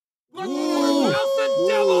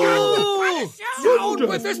Down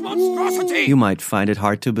with this monstrosity! You might find it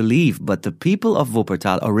hard to believe, but the people of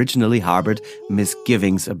Wuppertal originally harbored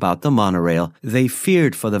misgivings about the monorail. They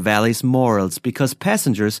feared for the valley's morals because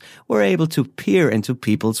passengers were able to peer into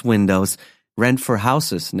people's windows. Rent for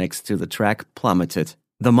houses next to the track plummeted.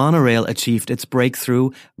 The monorail achieved its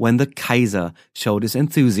breakthrough when the Kaiser showed his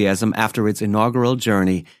enthusiasm after its inaugural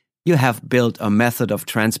journey. You have built a method of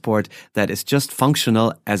transport that is just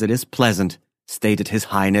functional as it is pleasant, stated His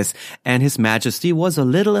Highness, and His Majesty was a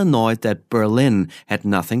little annoyed that Berlin had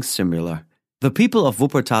nothing similar. The people of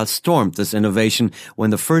Wuppertal stormed this innovation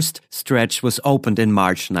when the first stretch was opened in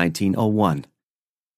March 1901.